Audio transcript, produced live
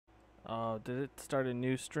Oh, did it start a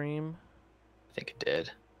new stream? I think it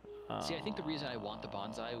did. See, I think the reason I want the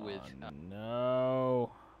bonsai with...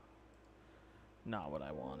 No. Not what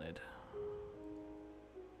I wanted.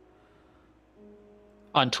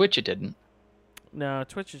 On Twitch, it didn't. No,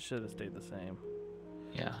 Twitch should have stayed the same.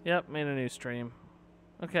 Yeah. Yep, made a new stream.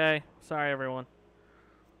 Okay, sorry everyone.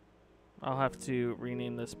 I'll have to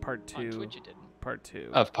rename this part 2. On Twitch, it didn't. Part 2.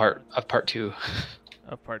 Of part 2.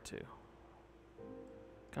 Of part 2.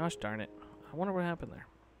 Gosh darn it. I wonder what happened there.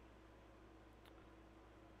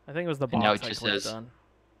 I think it was the box now it I just clicked says, on.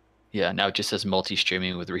 Yeah, now it just says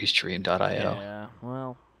multi-streaming with restream.io. Yeah,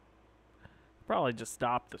 well, probably just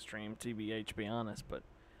stop the stream, TBH, to be honest, but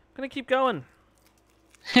I'm going to keep going.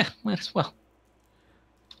 Yeah, might as well.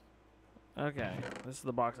 Okay, this is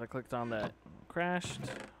the box I clicked on that crashed.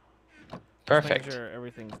 Perfect. Make sure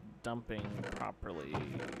everything's dumping properly.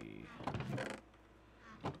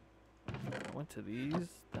 I went to these.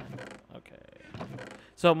 Okay.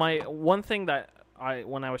 So my one thing that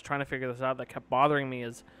when I was trying to figure this out that kept bothering me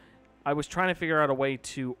is I was trying to figure out a way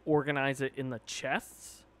to organize it in the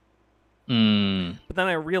chests. But then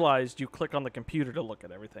I realized you click on the computer to look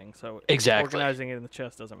at everything, so exactly. Organizing it in the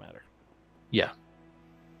chest doesn't matter. Yeah.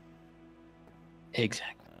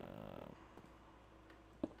 Exactly.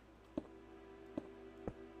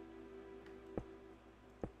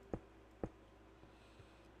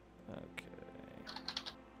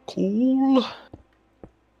 Cool.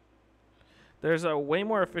 There's a way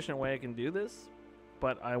more efficient way I can do this,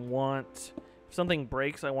 but I want, if something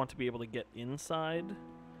breaks, I want to be able to get inside.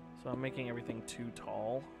 So I'm making everything too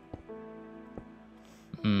tall.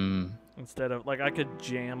 Instead of, like, I could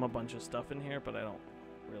jam a bunch of stuff in here, but I don't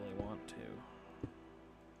really want to.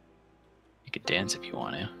 You could dance if you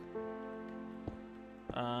want to.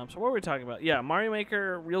 So what were we talking about? Yeah, Mario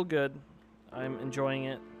Maker, real good. I'm enjoying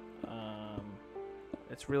it.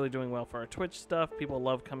 It's really doing well for our Twitch stuff. People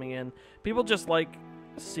love coming in. People just like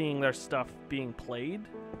seeing their stuff being played.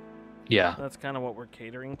 Yeah. That's kind of what we're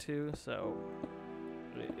catering to, so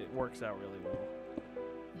it works out really well.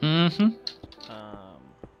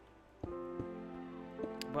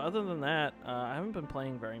 But other than that, I haven't been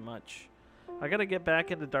playing very much. I gotta get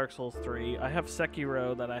back into Dark Souls 3. I have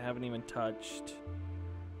Sekiro that I haven't even touched.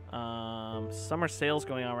 Summer sale's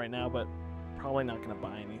going on right now, but probably not gonna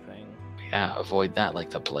buy anything. Yeah, avoid that like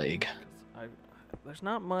the plague. There's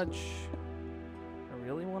not much I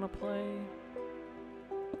really want to play.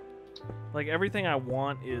 Like, everything I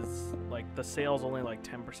want is, like, the sale's only, like,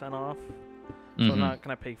 10% off. So I'm not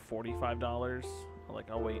going to pay $45. Like,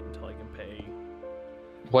 I'll wait until I can pay.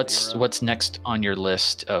 What's next on your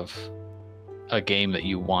list of a game that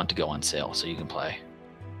you want to go on sale so you can play?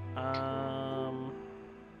 I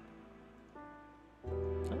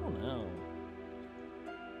don't know.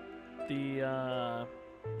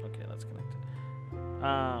 Okay, that's connected.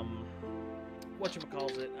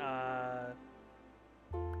 Whatchamacallit?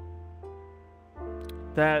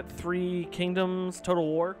 That Three Kingdoms Total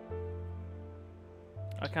War.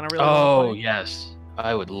 I kind of really want to play. Yes.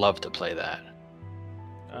 I would love to play that.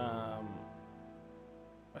 I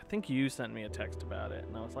think you sent me a text about it,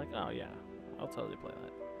 and I was like, oh, yeah, I'll totally play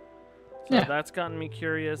that. So yeah. That's gotten me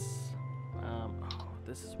curious.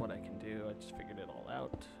 This is what I can do. I just figured it all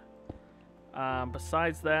out.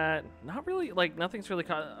 Besides that, not really, like, nothing's really...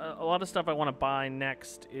 a lot of stuff I want to buy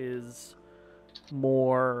next is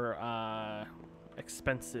more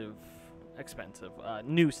expensive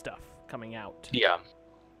new stuff coming out. Yeah.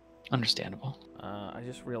 Understandable. I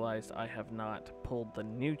just realized I have not pulled the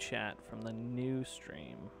new chat from the new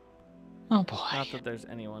stream. Oh, boy. Not that there's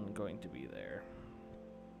anyone going to be there.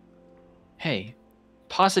 Hey,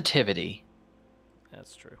 positivity.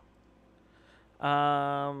 That's true.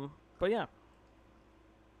 But yeah.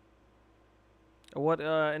 What,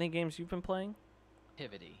 any games you've been playing?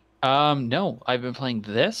 No, I've been playing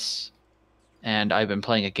this, and I've been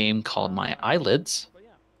playing a game called My Eyelids,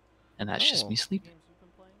 and that's just me sleeping.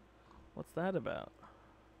 What's that about?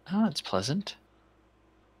 Oh, it's pleasant.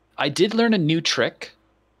 I did learn a new trick.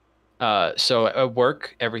 So at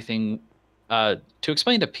work, everything, to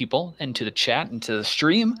explain to people and to the chat and to the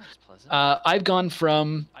stream, I've gone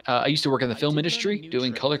from, I used to work in the film industry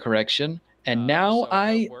doing color correction, and now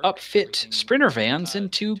I upfit Sprinter vans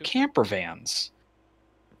into camper vans.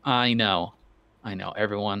 I know,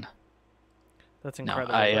 everyone. That's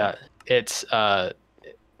incredible. No,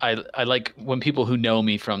 I like when people who know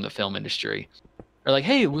me from the film industry are like,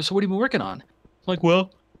 "Hey, so what have you been working on?" I'm like, "Well,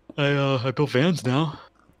 I build vans now."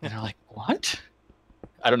 And they're like, "What?"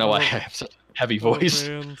 I don't know why I have such a heavy voice.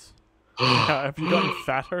 Vans. Yeah, have you gotten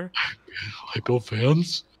fatter? I build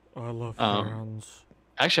vans. I love vans.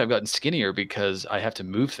 Actually, I've gotten skinnier because I have to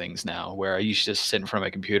move things now, where I used to just sit in front of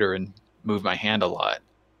my computer and move my hand a lot.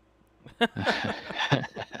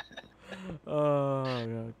 Oh,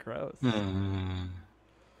 yeah, gross.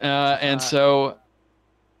 And so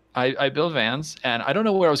I build vans, and I don't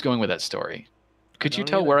know where I was going with that story. Could you don't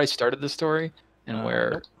tell either. where I started the story and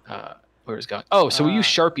Nope. where it's going? Oh, so we use Uh,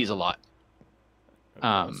 Sharpies a lot.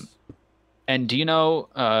 Gross. And do you know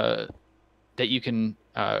that you can?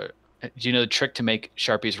 Do you know the trick to make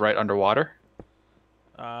Sharpies right underwater?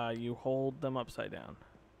 You hold them upside down.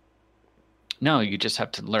 No, you just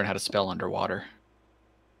have to learn how to spell underwater.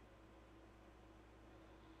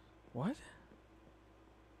 What?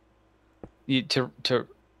 You to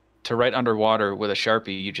write underwater with a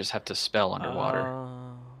Sharpie, you just have to spell underwater.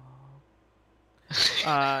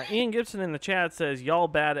 Ian Gibson in the chat says, y'all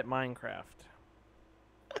bad at Minecraft.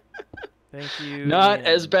 Thank you. Not Ian.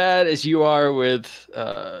 as bad as you are with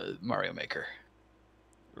Mario Maker.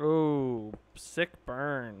 Oh, sick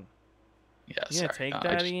burn. Yeah, You gonna sorry. take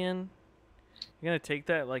that, Ian? You gonna take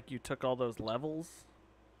that like you took all those levels?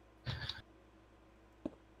 I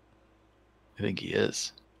think he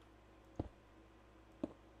is.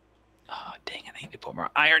 Oh, dang it. I need to put more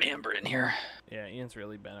Iron Amber in here. Yeah, Ian's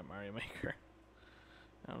really bad at Mario Maker.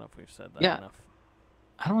 I don't know if we've said that Yeah. enough.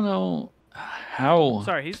 I don't know how.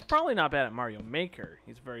 Sorry, he's probably not bad at Mario Maker.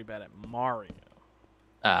 He's very bad at Mario.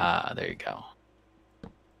 There you go.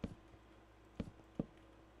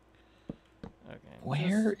 Okay.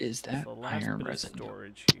 Where is that the last iron bit resin? of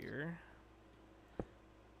storage here.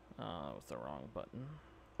 That was the wrong button.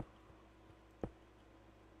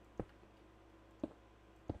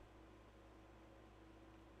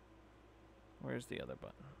 Where's the other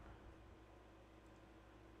button?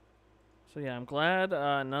 So yeah, I'm glad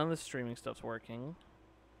none of the streaming stuff's working.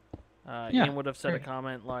 Yeah, Ian would have said a great.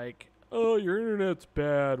 comment like, "Oh, your internet's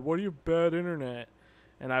bad. What do you bad internet?"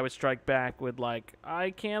 And I would strike back with like,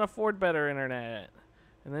 "I can't afford better internet."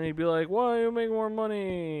 And then he'd be like, "Why you make more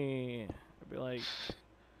money?" I'd be like,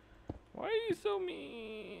 "Why are you so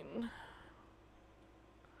mean?"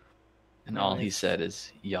 And all he said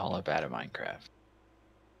is, y'all are bad at Minecraft.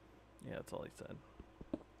 Yeah, that's all he said.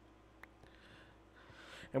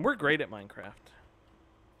 And we're great at Minecraft.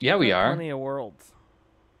 Yeah, we We've had are. Plenty of worlds.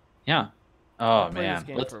 Yeah. Oh, I've played man. this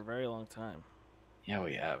game for a very long time. Yeah,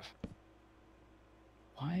 we have.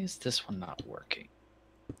 Why is this one not working?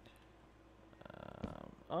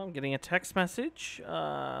 I'm getting a text message.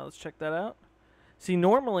 Let's check that out. See,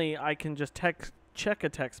 normally I can just check a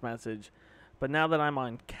text message, but now that I'm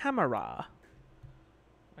on camera,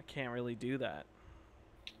 I can't really do that.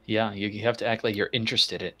 Yeah, you have to act like you're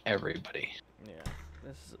interested in everybody. Yeah.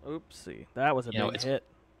 This is, oopsie. That was a big hit.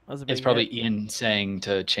 That was a big It's probably hit. Ian saying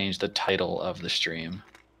to change the title of the stream.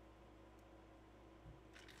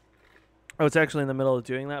 I was actually in the middle of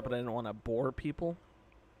doing that, but I didn't want to bore people.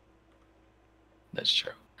 That's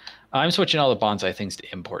true. I'm switching all the bonsai things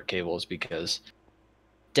to import cables because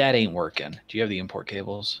that ain't working. Do you have the import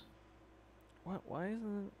cables? What? Why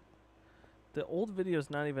isn't it? The old video's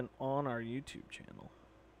not even on our YouTube channel.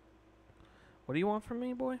 What do you want from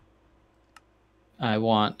me, boy? I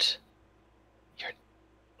want your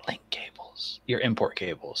link cables. Your import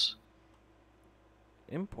cables.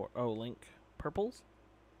 Import. Oh, link. Purples?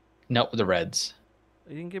 No, the reds.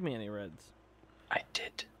 You didn't give me any reds. I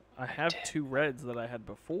did. I have 2 reds that I had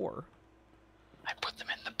before. I put them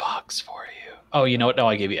in the box for you. Oh, you know what? No,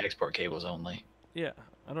 I gave you export cables only. Yeah,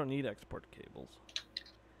 I don't need export cables.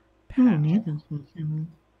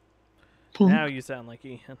 Now you sound like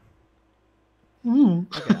Ian.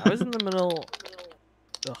 Okay, I was in the middle.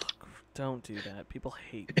 Ugh, don't do that. People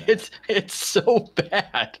hate that. It's so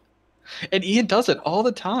bad. And Ian does it all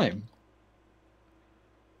the time.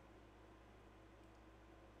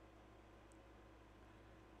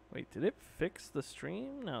 Wait, did it fix the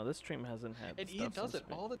stream? No, this stream hasn't had And stuff Ian does since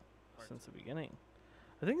it all the since the beginning.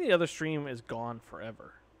 I think the other stream is gone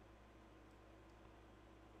forever.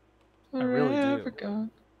 I really do.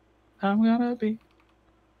 Gone. I'm gonna be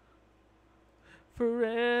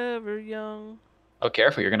Forever young. Oh,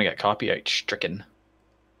 careful! You're gonna get copyright stricken.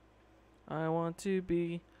 I want to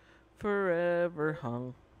be forever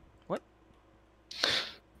hung. What?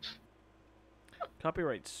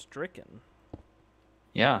 Copyright stricken.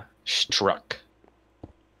 Yeah, struck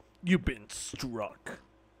You've been struck.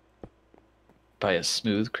 by a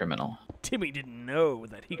smooth criminal. Timmy didn't know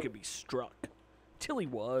that he could be struck till he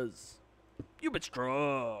was. You've been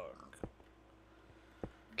struck.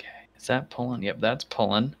 Okay, is that pulling? Yep, that's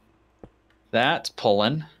pulling. That's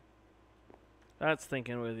pulling. That's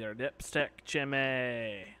thinking with your dipstick,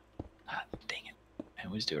 Jimmy. Ah, dang it! I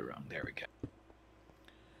always do it wrong. There we go.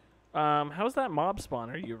 How's that mob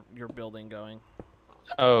spawner you're building going?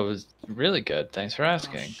 Oh, it was really good. Thanks for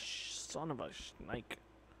asking. Oh, son of a snake.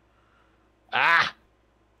 Ah!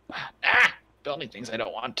 Building things I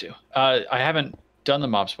don't want to. I haven't done the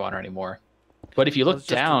mob spawner anymore. But if you look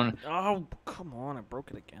down... Oh, come on. I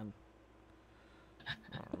broke it again.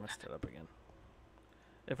 Oh, I messed it up again.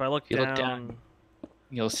 If I look down...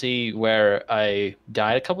 You'll see where I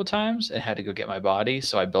died a couple times and had to go get my body,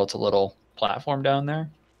 so I built a little platform down there.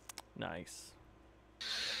 Nice.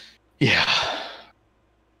 Yeah.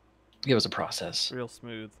 It was a process. Real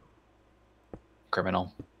smooth.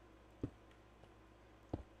 Criminal.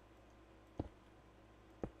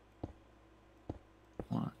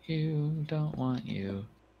 Want you, don't want you.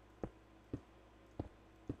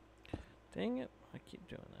 Dang it. I keep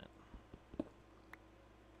doing that.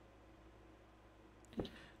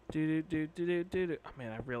 Do. Oh,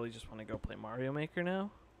 man, I really just want to go play Mario Maker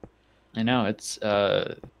now. I know, it's,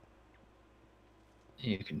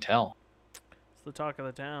 you can tell. It's the talk of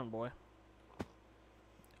the town, boy.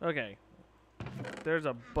 Okay. There's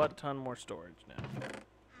a butt ton more storage now.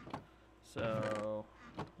 So,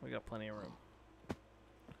 we got plenty of room.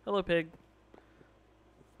 Hello, pig.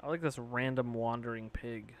 I like this random wandering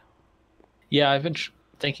pig. Yeah, I've been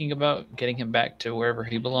thinking about getting him back to wherever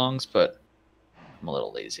he belongs, but I'm a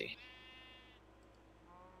little lazy.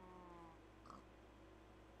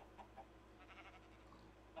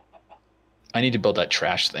 I need to build that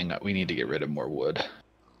trash thing. We need to get rid of more wood.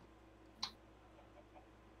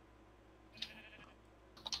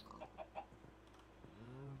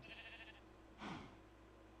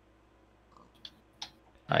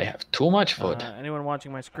 I have too much wood. Anyone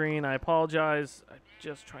watching my screen, I apologize. I'm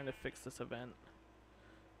just trying to fix this event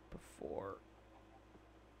before.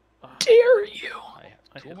 Dare you!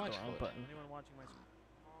 I hit the wrong button. Anyone watching my screen?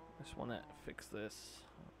 I just want to fix this.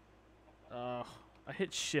 I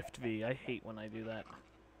hit Shift V. I hate when I do that.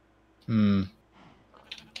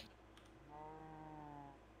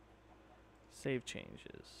 Save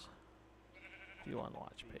changes. View on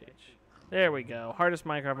watch page. There we go. Hardest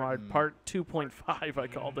Minecraft mod part 2.5. I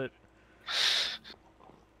called it.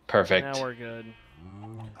 Perfect. Now we're good.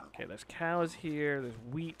 Okay, there's cows here. There's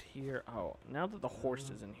wheat here. Oh, now that the horse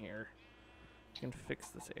is in here, I can fix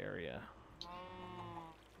this area.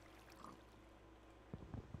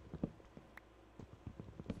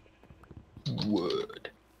 Wood.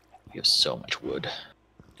 We have so much wood.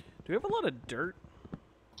 Do we have a lot of dirt?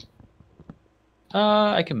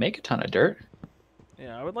 I can make a ton of dirt.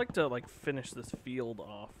 Yeah, I would like to finish this field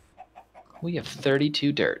off. We have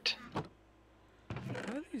 32 dirt.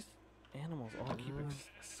 How do these animals all keep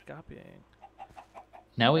escaping?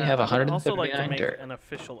 Now we have I would also 139 like to make dirt. an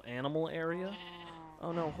official animal area.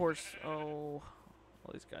 Oh no, horse. Oh,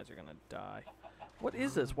 all these guys are gonna die. What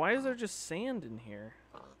is this? Why is there just sand in here?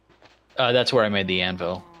 That's where I made the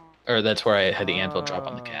anvil. Or that's where I had the anvil drop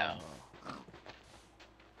on the cow.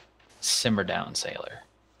 Simmer down, sailor.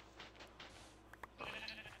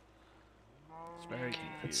 It's very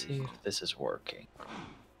confused. Let's see if this is working. I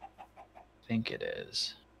think it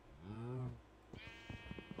is.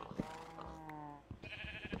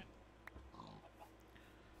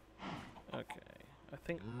 Okay, I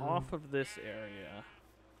think off of this area,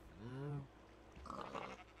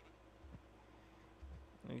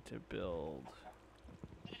 I need to build.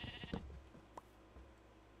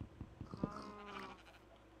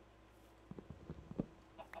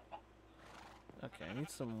 Okay, I need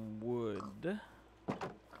some wood.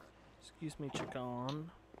 Excuse me, chicken.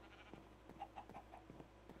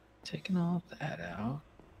 Taking all that out.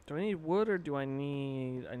 Do I need wood or do I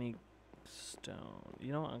need stone?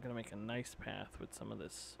 You know what? I'm gonna make a nice path with some of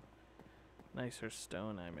this nicer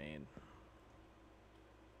stone I made.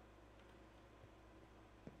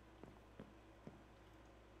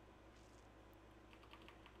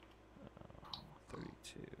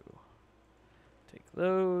 32. Take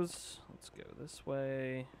those. Let's go this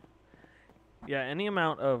way. Yeah, any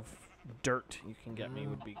amount of dirt you can get me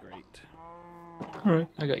would be great. Alright,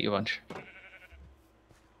 I got you a bunch. Is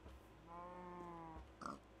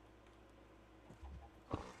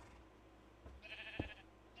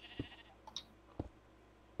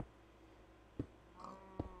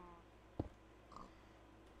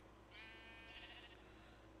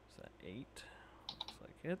that 8? Looks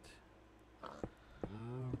like it.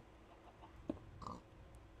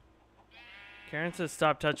 Karen says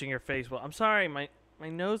stop touching your face. Well, I'm sorry, my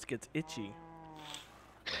nose gets itchy.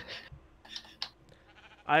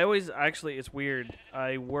 I always, actually, it's weird.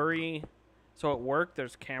 I worry. So at work,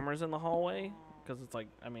 there's cameras in the hallway. Because it's like,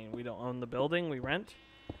 I mean, we don't own the building, we rent.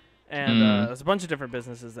 And there's a bunch of different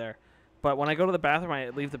businesses there. But when I go to the bathroom, I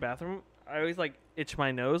leave the bathroom, I always like itch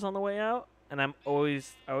my nose on the way out, and I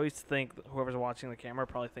always think that whoever's watching the camera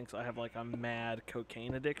probably thinks I have like a mad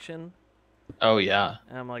cocaine addiction, Oh yeah.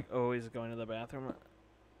 and I'm like always going to the bathroom.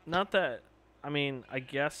 Not that, I mean, I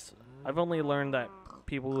guess I've only learned that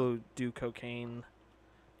people who do cocaine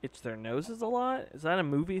itch their noses a lot. Is that a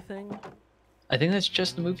movie thing? I think that's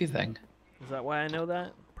just the movie thing. Is that why I know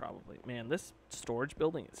that? Probably. Man, this storage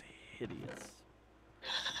building is hideous.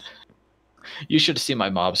 You should see my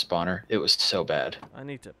mob spawner. It was so bad. I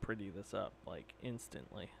need to pretty this up, like,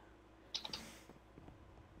 instantly.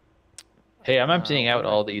 Hey, I'm emptying out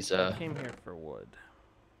all these. I came here for wood.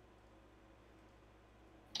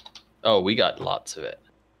 Oh, we got lots of it.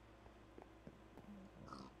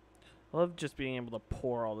 I love just being able to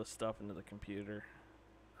pour all this stuff into the computer.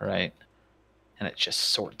 Right. And it just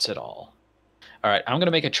sorts it all. All right, I'm gonna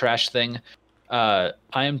make a trash thing. I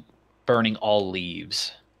am burning all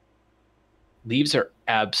leaves. Leaves are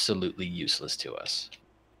absolutely useless to us.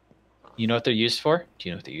 You know what they're used for? Do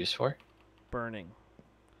you know what they're used for? Burning.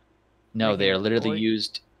 No, they are Making literally oil?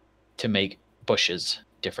 used to make bushes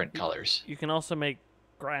different colors. You can also make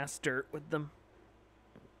grass dirt with them.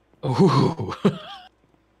 Ooh.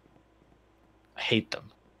 I hate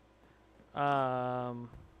them. I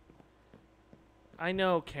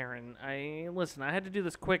know, Karen. Listen. I had to do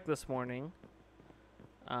this quick this morning.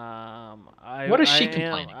 What is she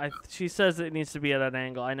complaining she says it needs to be at an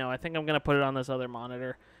angle. I know. I think I'm gonna put it on this other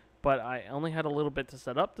monitor, but I only had a little bit to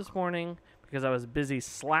set up this morning because I was busy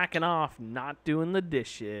slacking off, not doing the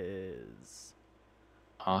dishes.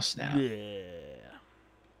 Oh, snap.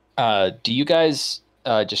 Yeah. Do you guys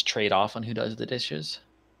just trade off on who does the dishes?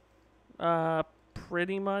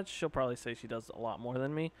 Pretty much. She'll probably say she does a lot more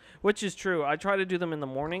than me, which is true. I try to do them in the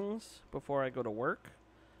mornings before I go to work,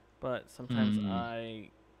 but sometimes I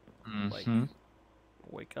like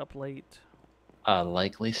wake up late. A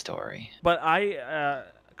likely story. But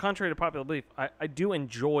contrary to popular belief, I do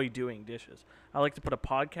enjoy doing dishes. I like to put a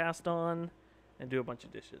podcast on and do a bunch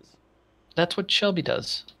of dishes. That's what Shelby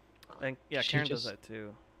does. And yeah, She Karen just- does that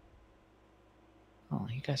too. Oh,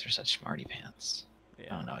 you guys are such smarty pants.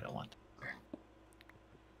 Yeah. Oh no, I don't want that.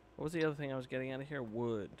 What was the other thing I was getting out of here?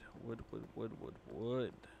 Wood.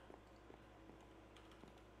 Wood.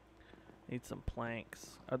 Need some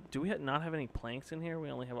planks. Do we not have any planks in here?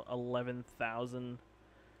 We only have 11,000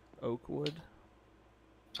 oak wood.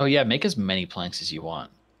 Oh yeah, make as many planks as you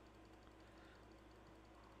want.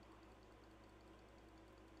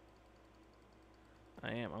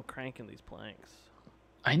 I am. I'm cranking these planks.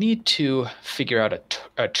 I need to figure out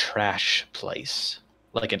a trash place,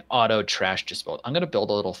 like an auto trash disposal. I'm gonna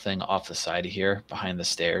build a little thing off the side of here, behind the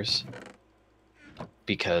stairs,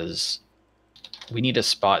 because we need a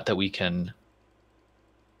spot that we can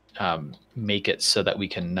make it so that we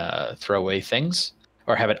can throw away things,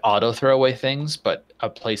 or have it auto throw away things, but a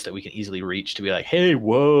place that we can easily reach to be like, hey,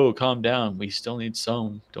 whoa, calm down. We still need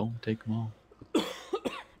some. Don't take them all.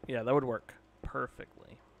 Yeah, that would work perfectly.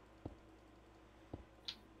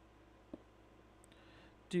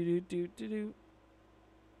 Do.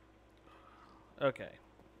 Okay,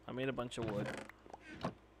 I made a bunch of wood.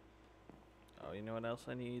 Oh, you know what else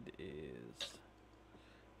I need is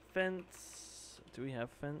fence. Do we have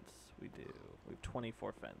fence? We do. We have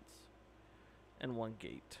 24 fence and 1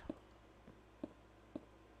 gate.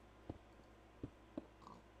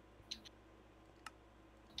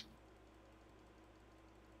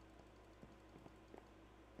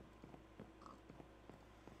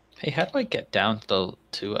 Hey, how do I get down to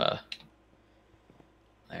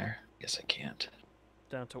there? Guess I can't.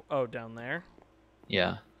 Down there.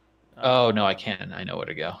 Yeah. Oh no, I can. I know where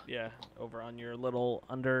to go. Yeah, over on your little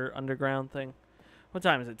underground thing. What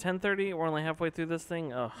time is it? 10:30. We're only halfway through this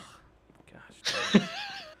thing. Oh, gosh.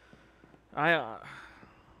 I'm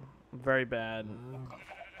very bad.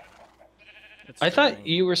 I thought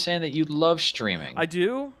you were saying that you love streaming. I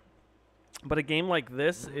do, but a game like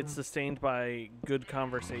this, it's sustained by good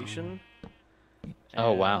conversation.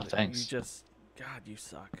 Oh wow, and thanks. God, you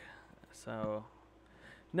suck. So,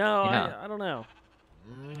 no, Yeah. I don't know.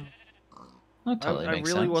 That totally I makes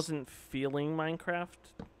really sense. wasn't feeling Minecraft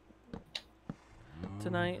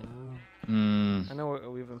tonight. I know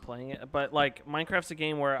we've been playing it, but like Minecraft's a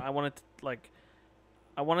game where I wanted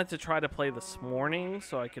to try to play this morning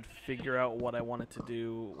so I could figure out what I wanted to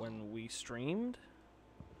do when we streamed.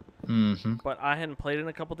 But I hadn't played it in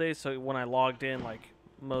a couple days, so when I logged in, like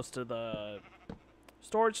most of the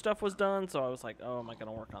storage stuff was done. So I was like, "Oh, am I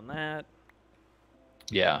gonna work on that?"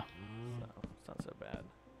 Yeah. So it's not so bad.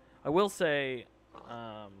 I will say,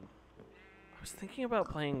 I was thinking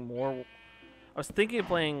about playing more. I was thinking of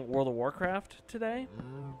playing World of Warcraft today.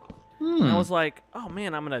 And I was like, oh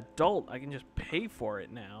man, I'm an adult. I can just pay for it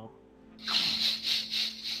now.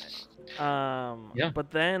 Yeah. But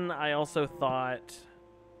then I also thought,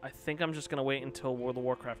 I think I'm just gonna wait until World of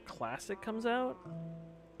Warcraft Classic comes out.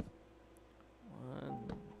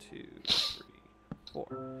 1, 2, 3,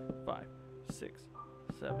 4, 5, 6,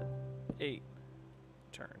 7, 8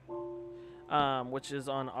 turn. Which is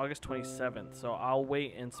on August 27th. So I'll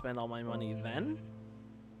wait and spend all my money then.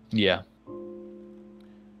 Yeah.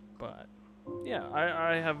 But yeah,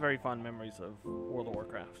 I have very fond memories of World of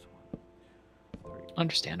Warcraft. 1, 3,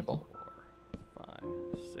 Understandable. 4, 5,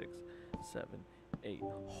 6, 7, 8.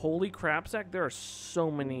 Holy crap, Zach! There are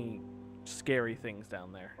so many scary things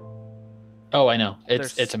down there. Oh, I know.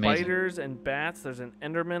 There's It's amazing. spiders and bats. There's an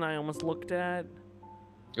Enderman I almost looked at.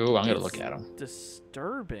 Ooh, I'm gonna It's look at him.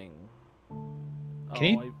 Disturbing. Can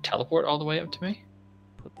he teleport all the way up to me?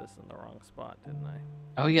 Put this in the wrong spot, didn't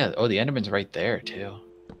I? Oh yeah. Oh, the Enderman's right there too.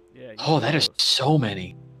 Yeah. Oh, that is those. so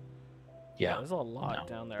many. Yeah. There's a lot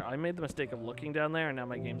down there. I made the mistake of looking down there, and now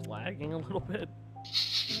my game's lagging a little bit.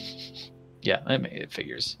 Yeah, it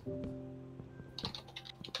figures.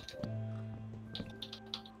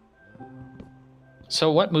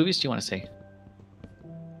 So, what movies do you want to see?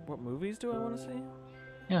 What movies do I want to see?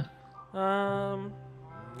 Yeah.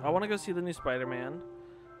 I want to go see the new Spider-Man.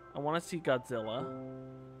 I want to see Godzilla.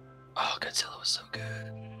 Oh, Godzilla was so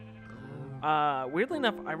good. Weirdly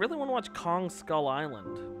enough, I really want to watch Kong Skull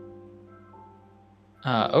Island.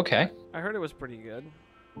 Okay. I heard it was pretty good.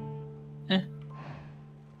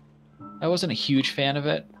 I wasn't a huge fan of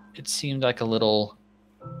it. It seemed like a little...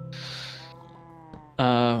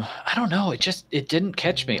 I don't know. It didn't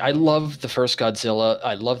catch me. I love the first Godzilla.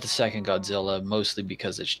 I love the second Godzilla, mostly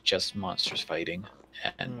because it's just monsters fighting,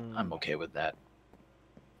 and I'm okay with that.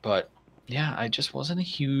 But yeah, I just wasn't a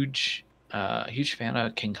huge fan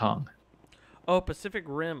of King Kong. Oh, Pacific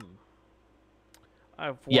Rim.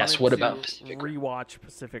 Yes, what about Pacific Rim? Rewatch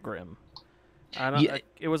Pacific Rim.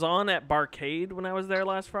 It was on at Barcade when I was there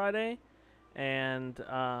last Friday, and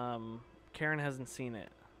Karen hasn't seen it.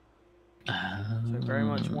 So I very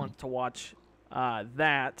much want to watch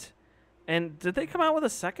that. And did they come out with a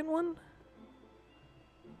second one?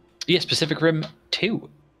 Yes, Pacific Rim 2.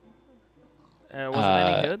 Was it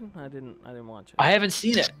any good? I didn't watch it. I haven't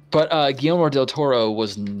seen it, but Guillermo del Toro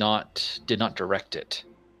did not direct it.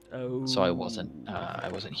 Oh, So I wasn't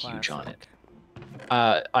huge on classic.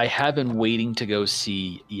 it. I have been waiting to go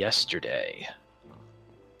see Yesterday.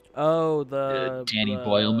 Oh, The Danny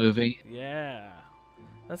Boyle movie. Yeah,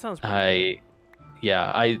 that sounds pretty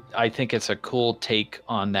I think it's a cool take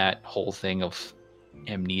on that whole thing of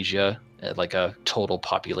amnesia, like a total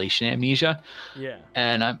population amnesia. good. Yeah.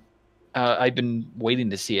 And I've been waiting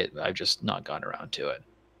to see it. I've just not gotten around to it.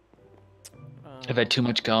 I've had too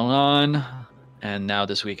much going on, and now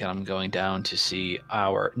this weekend I'm going down to see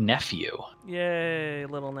our nephew. Yay,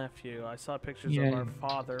 little nephew! I saw pictures Yay. of our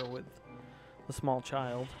father with the small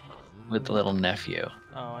child. With the little nephew.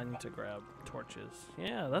 Oh, I need to grab torches.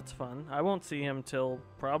 Yeah, that's fun. I won't see him till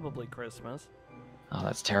probably Christmas. Oh,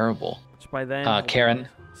 that's terrible. Which by then, he'll be Karen,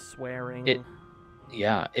 swearing.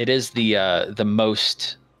 It is the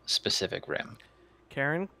most specific rim.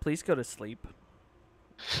 Karen, please go to sleep.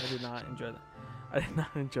 I did not enjoy that. I did not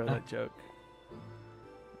enjoy that joke.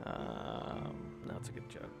 No, it's a good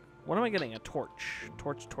joke. What am I getting? A torch.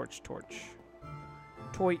 Torch. Toit.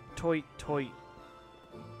 Toit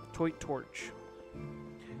torch.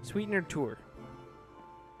 Sweetener tour.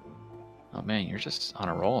 Oh man, you're just on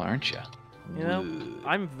a roll, aren't you? You know,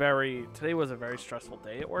 today was a very stressful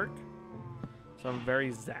day at work. So I'm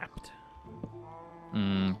very zapped.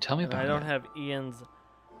 Tell me And about I don't it. have Ian's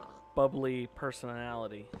bubbly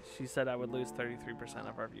personality. She said I would lose 33%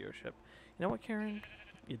 of our viewership. You know what, Karen?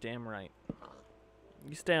 You're damn right.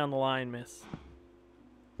 You stay on the line, miss.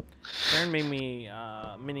 Karen made me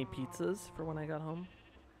mini pizzas for when I got home.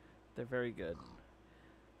 They're very good.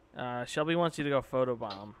 Shelby wants you to go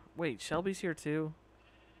photobomb. Wait, Shelby's here too?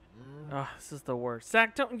 Oh, this is the worst.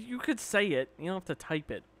 Zach, you could say it. You don't have to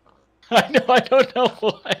type it. I know. I don't know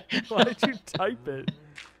why. Why did you type it?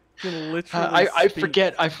 You can literally I speak.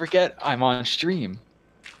 forget I'm on stream.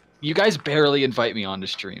 You guys barely invite me onto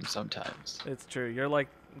stream sometimes. It's true. You're like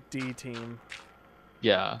D team.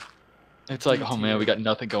 Yeah. It's like, oh man, we got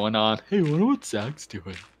nothing going on. Hey, wonder what Zach's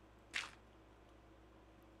doing.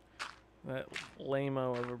 That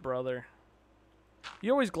lame-o of a brother.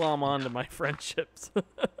 You always glom on to my friendships.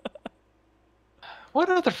 What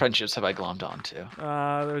other friendships have I glommed onto?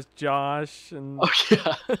 There's Josh and Oh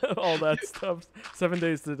yeah. all that stuff. 7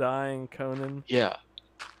 Days to Die and Conan. Yeah.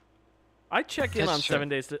 I check in That's on true. 7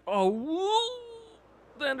 Days to... Oh, whoa!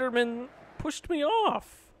 The Enderman pushed me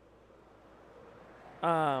off.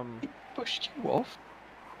 Pushed you, Wolf.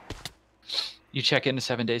 You check in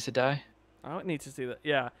 7 Days to Die? I don't need to see that.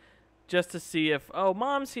 Yeah, just to see if. Oh,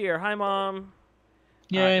 Mom's here. Hi, Mom.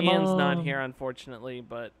 Yay, Ian's not Mom. here, unfortunately,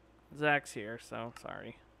 but Zach's here, so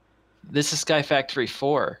sorry. This is Skyfactory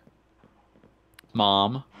 4.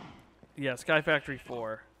 Mom. Yeah, Skyfactory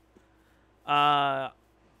 4. Wow,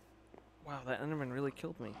 that Enderman really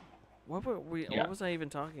killed me. What were we? Yeah. What was I even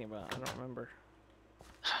talking about? I don't remember.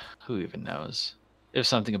 Who even knows? It was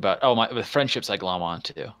something about with friendships I glom on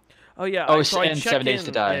to. Oh yeah. Oh, so I and check 7 Days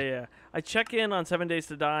to Die. Yeah. I check in on 7 Days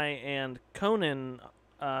to Die and Conan,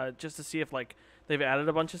 just to see if like they've added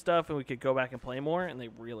a bunch of stuff and we could go back and play more, and they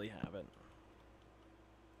really haven't.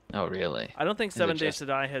 Oh really? I don't think Is it 7 Days just- to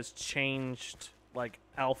Die has changed like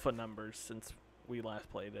alpha numbers since we last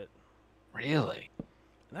played it. Really?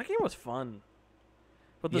 And that game was fun,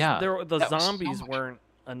 but the Yeah, the that was so zombies much- weren't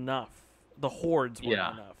enough. The hordes weren't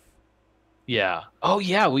Yeah. enough. Yeah. Oh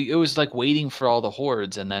yeah. It was like waiting for all the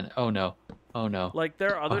hordes, and then oh no, Like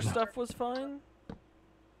their other no. stuff was fine,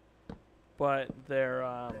 but their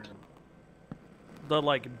the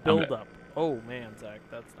like build up. Oh man, Zach,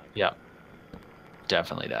 that's not good. Yeah.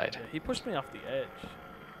 Definitely died. Yeah, he pushed me off the edge.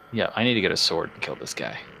 Yeah. I need to get a sword and kill this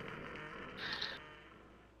guy.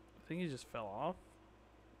 I think he just fell off.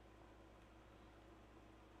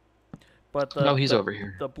 But No, he's over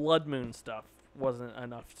here. The blood moon stuff wasn't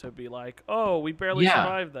enough to be like, oh, we barely Yeah.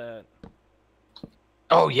 survived that.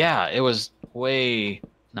 Oh yeah. It was way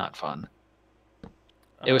not fun.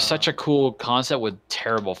 It was such a cool concept with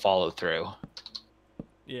terrible follow through.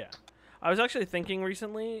 Yeah. I was actually thinking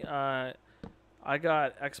recently, I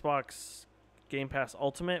got Xbox Game Pass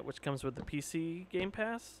Ultimate, which comes with the PC Game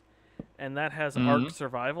Pass, and that has Ark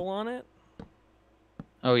Survival on it.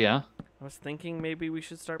 Oh yeah. I was thinking maybe we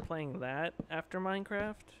should start playing that after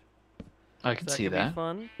Minecraft. I could see could that. be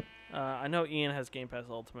fun. I know Ian has Game Pass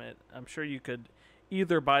Ultimate. I'm sure you could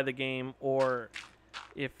either buy the game or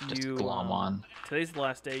if Just you glom on. today's the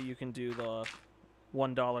last day, you can do the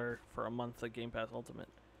 $1 for a month of Game Pass Ultimate.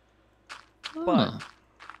 But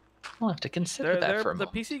I'll have to consider that for a the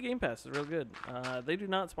moment. PC Game Pass is real good. They do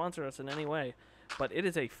not sponsor us in any way, but it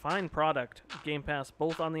is a fine product. Game Pass,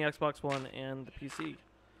 both on the Xbox One and the PC.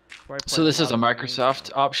 where I So play this is a lot of games.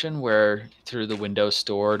 Microsoft option where through the Windows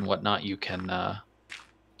Store and whatnot you can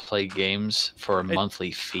play games for a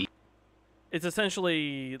monthly fee. It's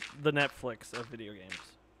essentially the Netflix of video games.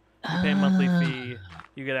 You pay a monthly fee,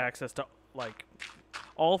 you get access to like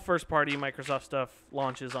all first-party Microsoft stuff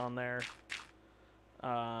launches on there,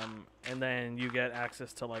 and then you get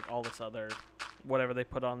access to like all this other whatever they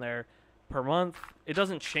put on there per month. It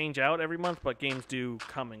doesn't change out every month, but games do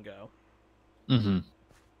come and go. Mm-hmm.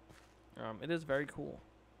 It is very cool.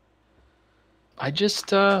 I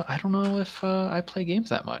just I don't know if I play games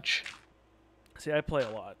that much. See, I play a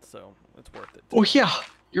lot, so it's worth it. Oh yeah,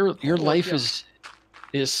 your life yeah.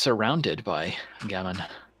 is surrounded by gammon.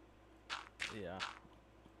 Yeah.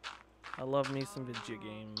 I love me some video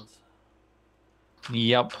games.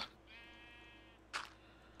 Yep.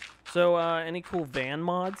 So, any cool van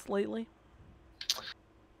mods lately?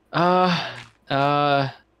 A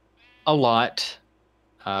lot.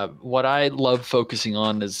 What I love focusing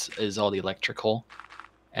on is all the electrical,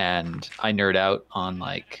 and I nerd out on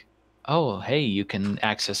like, oh hey, you can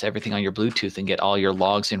access everything on your Bluetooth and get all your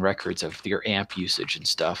logs and records of your amp usage and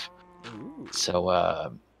stuff. Ooh.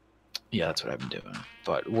 So yeah, that's what I've been doing.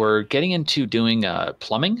 But we're getting into doing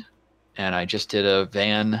plumbing, and I just did a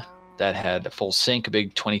van that had a full sink, a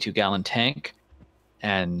big 22-gallon tank,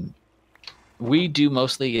 and we do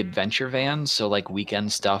mostly adventure vans, so like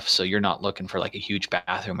weekend stuff. So you're not looking for like a huge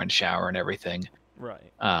bathroom and shower and everything.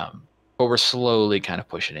 Right. But we're slowly kind of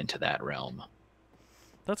pushing into that realm.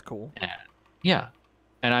 That's cool. And, yeah,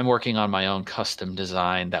 and I'm working on my own custom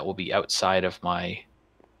design that will be outside of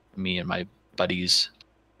me and my buddies'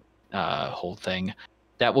 whole thing.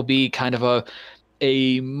 That will be kind of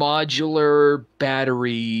a modular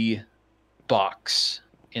battery box,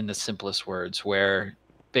 in the simplest words, where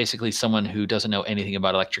basically someone who doesn't know anything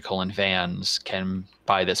about electrical and vans can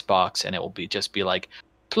buy this box, and it will just be like,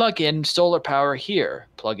 plug in solar power here,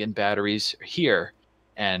 plug in batteries here,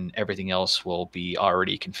 and everything else will be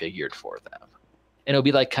already configured for them. And it'll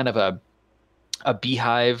be like kind of a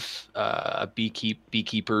beehive, a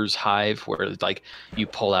beekeeper's hive, where like you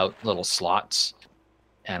pull out little slots,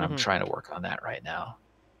 and I'm trying to work on that right now.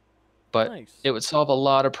 But Nice. it would solve a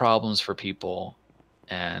lot of problems for people,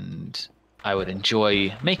 and I would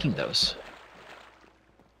enjoy making those.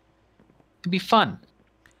 It'd be fun.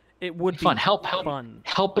 It would be Fun.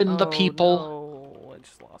 Helping the people. No, I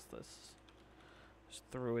just lost this. Just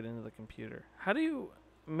threw it into the computer. How do you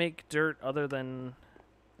make dirt other than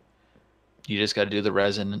You just got to do the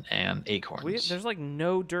resin and acorns. There's like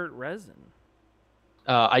no dirt resin.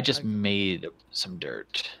 I just made some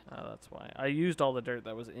dirt. Oh, that's why. I used all the dirt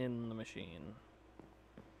that was in the machine.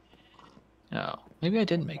 Oh, maybe I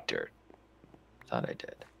didn't make dirt. Thought I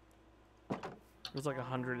did. It was like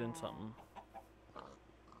 100 and something.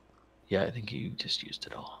 Yeah, I think you just used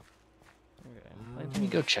it all. Okay. Let me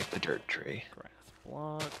go check the dirt tree. Grass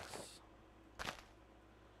blocks.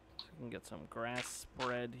 So we can get some grass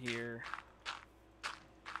spread here.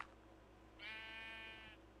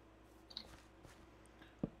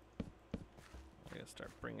 I gotta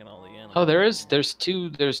start bringing all the animals. Oh, there's two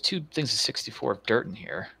things of 64 of dirt in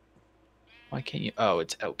here. Why can't you? Oh,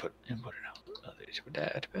 it's output, input, and output.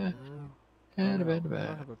 I don't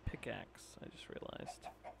have a pickaxe. I just realized.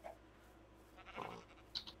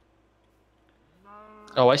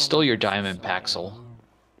 Oh, I stole your diamond, Paxel.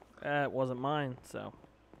 It wasn't mine, so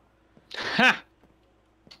Ha!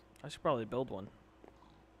 I should probably build one.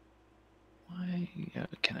 Why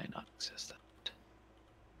can I not access that?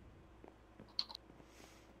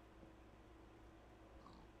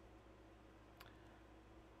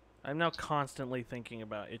 I'm now constantly thinking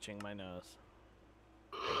about itching my nose.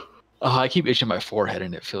 Oh, I keep itching my forehead,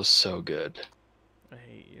 and it feels so good. I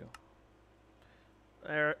hate you.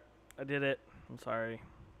 There, I did it. I'm sorry.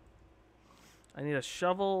 I need a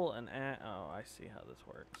shovel and oh, I see how this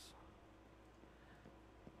works.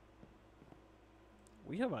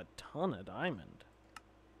 We have a ton of diamond.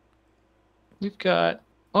 We've got.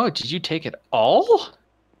 Oh, did you take it all?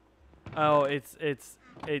 Oh, it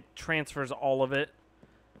transfers all of it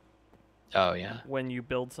Oh yeah. when you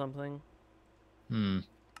build something. Hmm.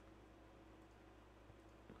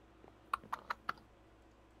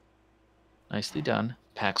 Nicely done,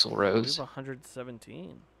 Paxel We Rose. have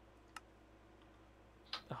 117.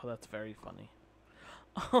 Oh, that's very funny.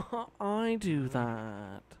 I do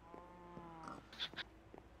that.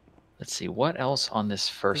 Let's see what else on this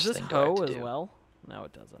first Does this thing do I have hoe to as do? well? No,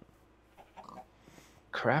 it doesn't.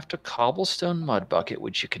 Craft a cobblestone mud bucket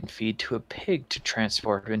which you can feed to a pig to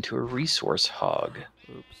transport into a resource hog.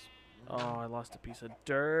 Oops. Oh, I lost a piece of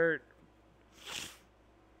dirt.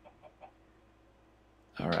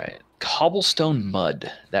 All right, cobblestone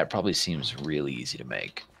mud. That probably seems really easy to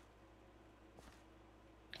make.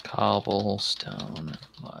 Cobblestone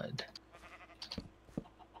mud.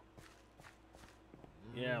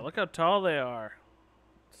 Yeah, look how tall they are.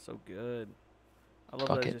 So good. I love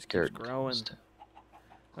that it Bucket just keeps dirt. growing. Cobblestone.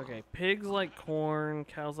 Okay, pigs like corn,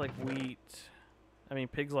 cows like wheat. I mean,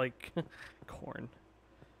 pigs like corn,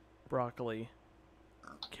 broccoli,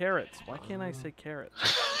 carrots. Why can't I say carrots?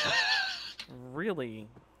 Really?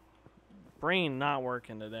 Brain not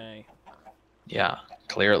working today. Yeah,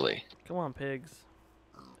 clearly. Come on, pigs.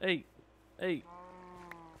 Hey, hey,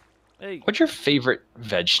 hey. What's your favorite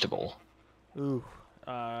vegetable? Ooh.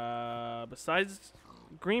 Besides,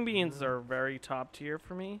 green beans are very top tier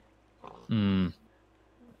for me. Hmm.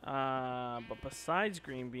 But besides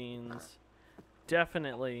green beans,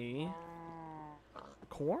 definitely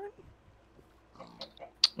corn.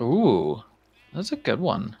 Ooh, that's a good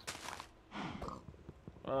one.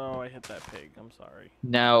 Oh, I hit that pig. I'm sorry.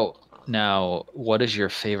 Now, what is your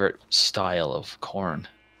favorite style of corn?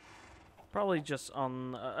 Probably just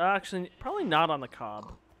on. Actually, probably not on the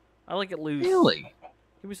cob. I like it loose. Really?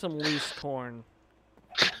 Give me some loose corn.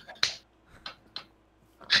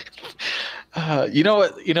 You know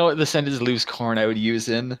what? You know what the sentence "loose corn" I would use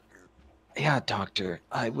in? Yeah, doctor.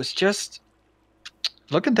 I was just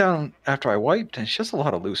looking down after I wiped, and it's just a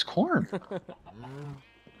lot of loose corn.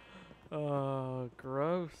 Oh,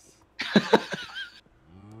 gross. I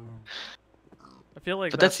feel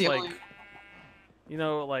like But that's the like, only- you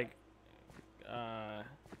know, like, oh,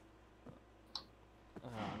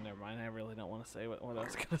 never mind. I really don't want to say what I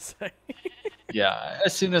was gonna say. Yeah.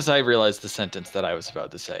 As soon as I realized the sentence that I was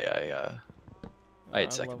about to say, I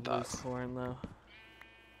had second love loose thoughts. corn though.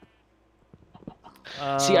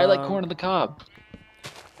 See, I like corn on the cob.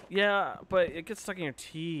 Yeah, but it gets stuck in your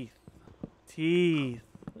teeth. Teeth.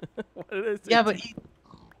 What did I say? Yeah, but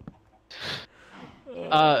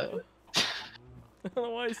I don't know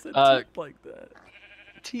why I said teeth like that.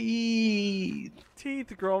 teeth. Teeth,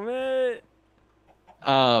 Gromit.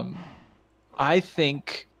 I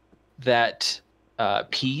think that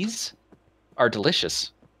peas are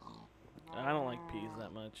delicious. I don't like peas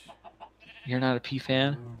that much. You're not a pea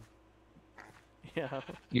fan? Yeah.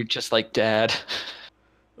 You're just like Dad.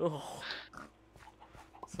 Ugh.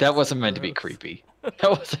 That wasn't meant to be gross. creepy. That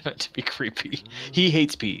wasn't meant to be creepy. He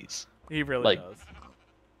hates peas He really Like, does.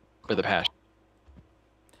 with a passion.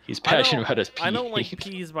 He's passionate about his peas. I don't like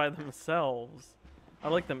peas by themselves. I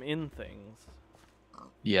like them in things.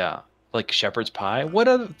 Yeah. Like shepherd's pie. What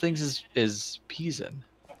other things is peas in?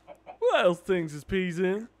 What else things is peas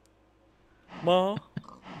in? Ma?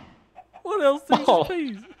 What else things Oh. is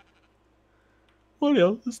peas? What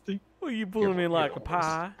else is thing? Well, you pulling me like a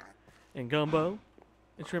pie and gumbo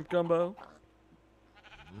and shrimp gumbo.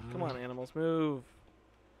 Come on, animals, move.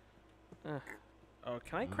 Oh,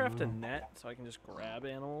 can I craft a net so I can just grab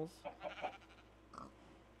animals?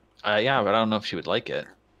 Yeah, but I don't know if she would like it.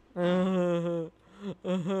 I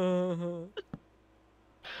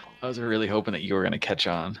was really hoping that you were gonna catch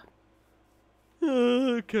on.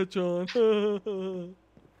 Catch on.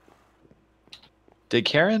 Did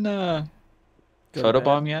Karen Go to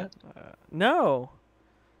photobomb bed? yet? No.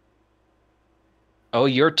 Oh,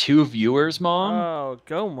 you're 2 viewers, Mom? Oh,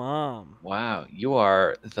 go mom. Wow, you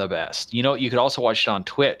are the best. You know, you could also watch it on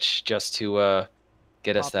Twitch just to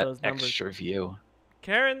get us Pop that those numbers. extra view.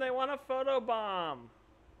 Karen, they want a photo bomb.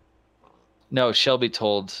 No, Shelby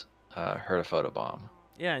told her to photobomb.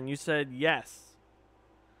 Yeah, and you said yes.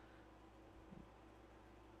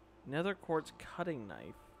 Nether quartz cutting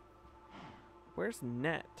knife. Where's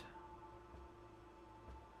net?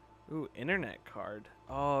 Ooh, internet card.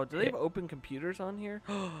 Oh, do they have open computers on here?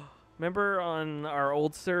 Remember on our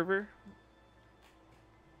old server?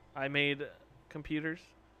 I made computers.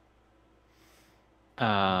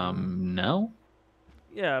 No?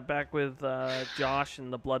 Yeah, back with Josh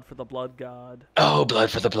and the Blood for the Blood God. Oh, Blood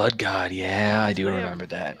for the Blood God. Yeah, I do They have- remember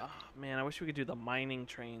that. Oh, man, I wish we could do the mining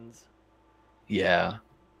trains. Yeah.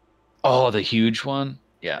 Oh, the huge one?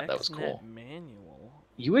 Yeah, that was XNet cool. Manual.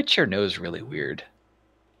 You itch your nose really weird.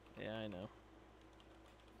 Yeah, I know.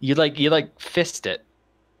 You like fist it.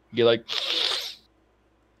 You like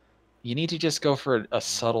you need to just go for a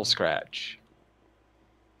subtle scratch.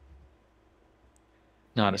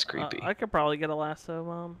 Not as creepy. I could probably get a lasso,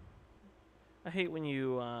 Mom. I hate when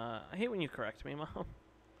you correct me, Mom.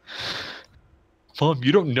 Mom,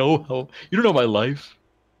 you don't know my life.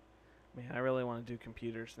 Man, I really want to do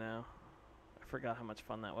computers now. I forgot how much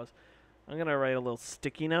fun that was. I'm gonna write a little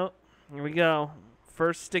sticky note. Here we go.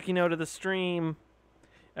 First sticky note of the stream.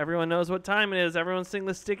 Everyone knows what time it is. Everyone sing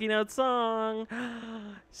the sticky note song.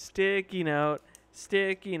 Sticky note,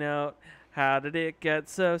 sticky note. How did it get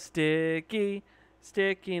so sticky?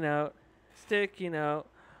 Sticky note, sticky note.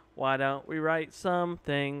 Why don't we write some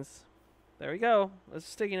things? There we go. That's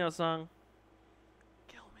a sticky note song.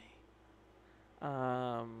 Kill me.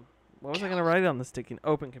 What was I gonna write on the sticky note?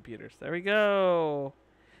 Open computers. There we go.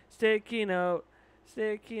 Sticky note,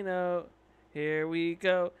 sticky note. Here we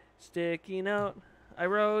go. Sticky note. I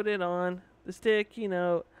wrote it on the sticky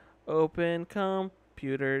note. Open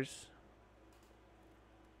computers.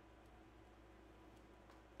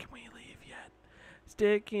 Can we leave yet?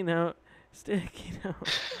 Sticky note. Sticky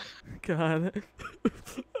note. God.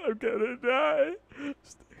 I'm gonna die.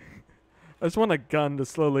 I just want a gun to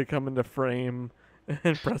slowly come into frame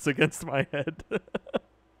and press against my head.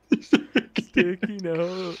 Sticky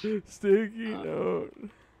note. Sticky note.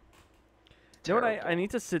 You know what? I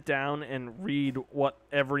need to sit down and read what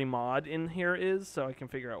every mod in here is so I can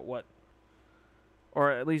figure out what,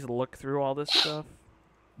 or at least look through all this stuff.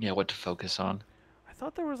 Yeah, what to focus on. I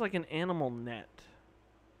thought there was like an animal net.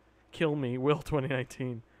 Kill me, Will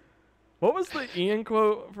 2019. What was the Ian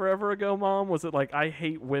quote forever ago, Mom? Was it like, I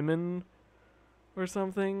hate women or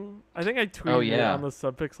something? I think I tweeted it on the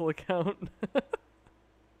Subpixel account.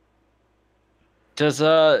 Does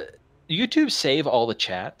YouTube save all the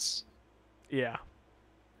chats? Yeah.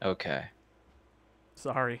 Okay.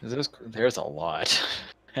 Sorry. There's a lot,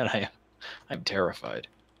 and I'm terrified.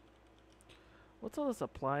 What's all this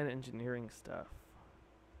applied engineering stuff?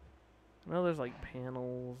 I know there's like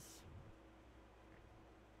panels.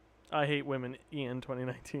 I hate women, Ian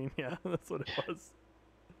 2019. Yeah, that's what it was.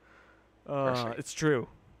 It's true.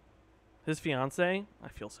 His fiance? I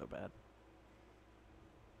feel so bad.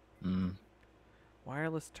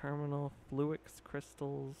 Wireless terminal, Fluix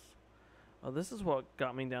crystals. Oh, this is what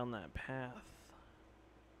got me down that path.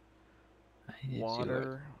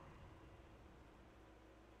 Water.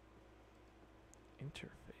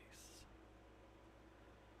 Interface.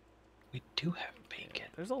 We do have bacon.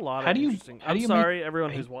 There's a lot How of do you- interesting. how do I'm you sorry, make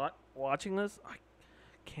everyone bacon? who's watching this. I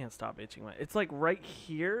can't stop itching my. It's like right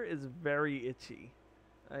here is very itchy.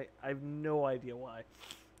 I have no idea why.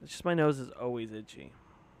 It's just my nose is always itchy.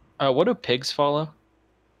 What do pigs follow?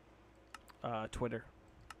 Twitter.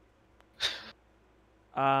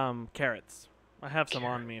 Carrots. I have some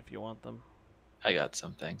on me if you want them. I got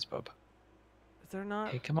some things, bub. Is there not?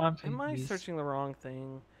 Hey, come on, Am I piggies. searching the wrong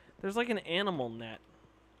thing? There's like an animal net.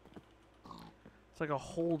 It's like a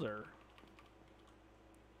holder.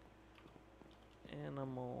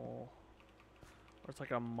 Animal. Or it's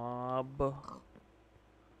like a mob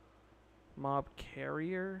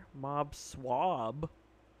carrier, mob swab,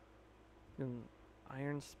 and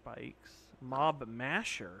iron spikes, mob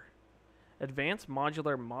masher, advanced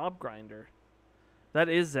modular mob grinder. That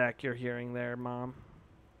is Zach you're hearing there, Mom.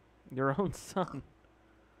 Your own son.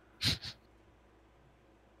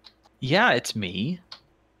 Yeah, it's me.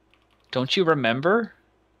 Don't you remember?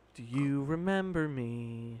 Do you remember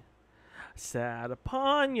me? Sat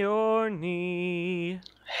upon your knee.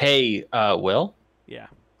 Hey, Will, Yeah.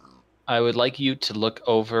 I would like you to look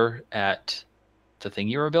over at the thing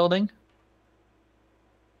you were building.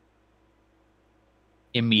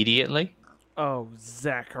 Immediately. Oh,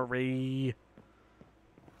 Zachary.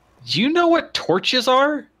 Do you know what torches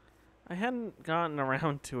are? I hadn't gotten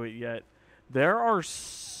around to it yet. There are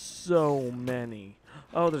so many.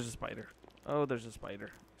 Oh, there's a spider. Oh, there's a spider.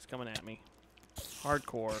 He's coming at me.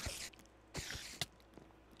 Hardcore.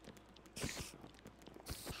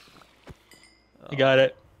 I got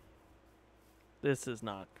it. This is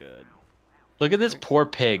not good. Look at this poor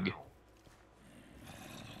pig.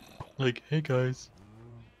 Like, hey guys.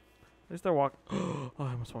 At least they're walk. Oh,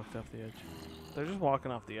 I almost walked off the edge. They're just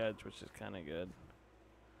walking off the edge, which is kind of good.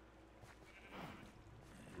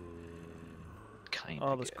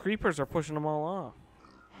 Oh, those creepers are pushing them all off.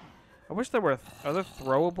 I wish there were. Are there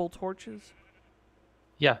throwable torches?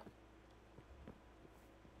 Yeah.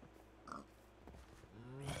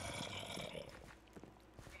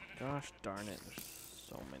 Gosh darn it! There's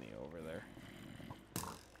so many over there.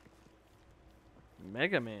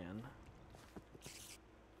 Mega Man.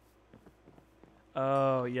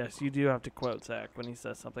 Oh yes, you do have to quote Zach when he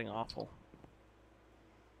says something awful.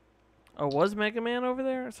 Oh, was Mega Man over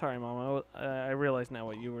there? Sorry, Mama. I realize now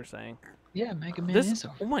what you were saying. Yeah, Mega Man This, is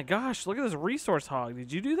over. oh my gosh, look at this resource hog.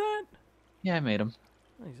 Did you do that? Yeah, I made him.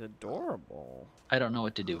 Oh, he's adorable. I don't know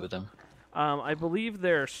what to do with him. I believe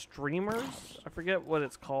they're streamers. I forget what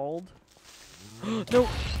it's called. No.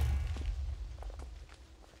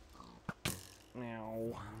 Now.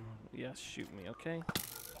 Yes, shoot me, okay?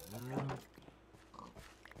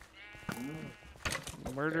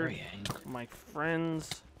 Murdered Very angry. my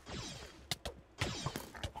friends.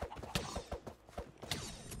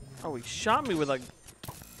 Oh, he shot me with a...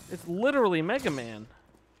 It's literally Mega Man.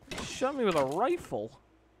 He shot me with a rifle.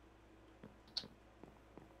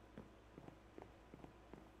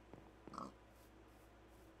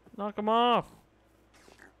 Knock him off.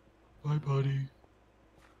 Bye, buddy.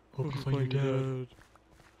 Hope you find your dad.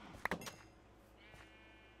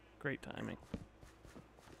 Great timing.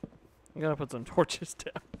 I gotta put some torches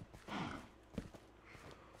down.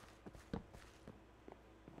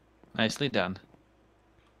 Nicely done.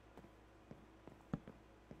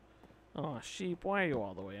 Oh, sheep, why are you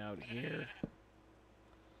all the way out here?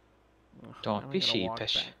 Ugh, Don't now I be gotta walk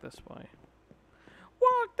sheepish. back this way.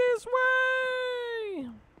 Walk this way!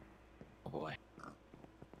 Oh boy.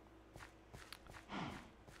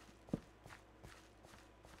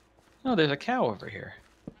 Oh, there's a cow over here.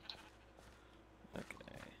 Okay,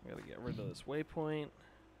 I gotta get rid of this waypoint.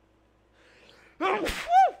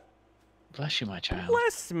 Bless you, my child.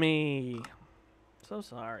 Bless me! So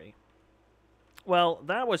sorry. Well,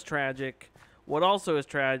 that was tragic. What also is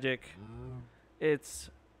tragic, it's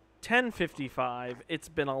 10:55. It's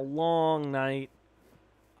been a long night.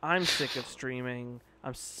 I'm sick of streaming.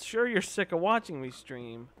 I'm sure you're sick of watching me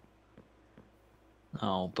stream.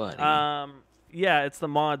 Oh, buddy. Yeah, it's the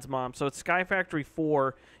mods, Mom. So it's Skyfactory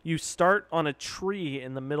 4. You start on a tree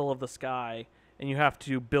in the middle of the sky, and you have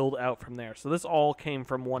to build out from there. So this all came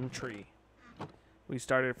from one tree. We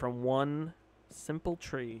started from one simple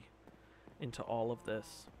tree into all of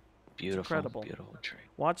this. Beautiful, incredible. beautiful tree.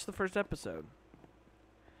 Watch the first episode.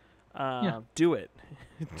 Yeah. Do it.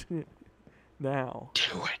 Now.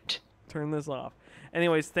 Do it. Turn this off.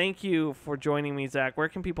 Anyways, thank you for joining me, Zach. Where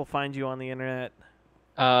can people find you on the internet?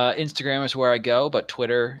 Instagram is where I go, but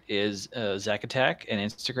Twitter is Zac Attack, and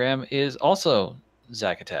Instagram is also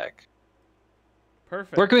Zac Attack.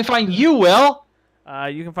 Perfect. Where can we find you, Will?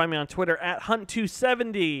 You can find me on Twitter at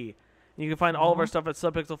Hunt270. You can find all of our stuff at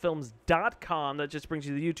subpixelfilms.com. That just brings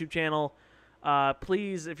you the YouTube channel.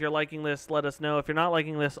 Please, if you're liking this, let us know. If you're not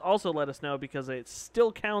liking this, also let us know, because it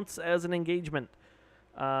still counts as an engagement.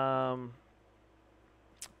 If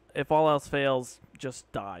all else fails,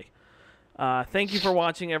 just die. Thank you for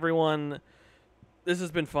watching, everyone. This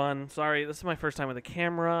has been fun. Sorry, this is my first time with a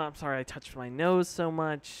camera. I'm sorry I touched my nose so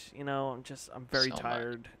much. You know, I'm very So much.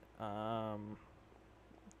 tired.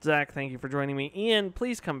 Zach, thank you for joining me. Ian,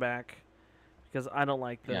 please come back, because I don't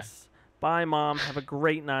like this. Bye, Mom. Have a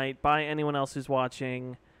great night. Bye, anyone else who's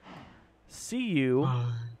watching. See you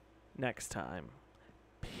next time.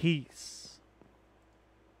 Peace.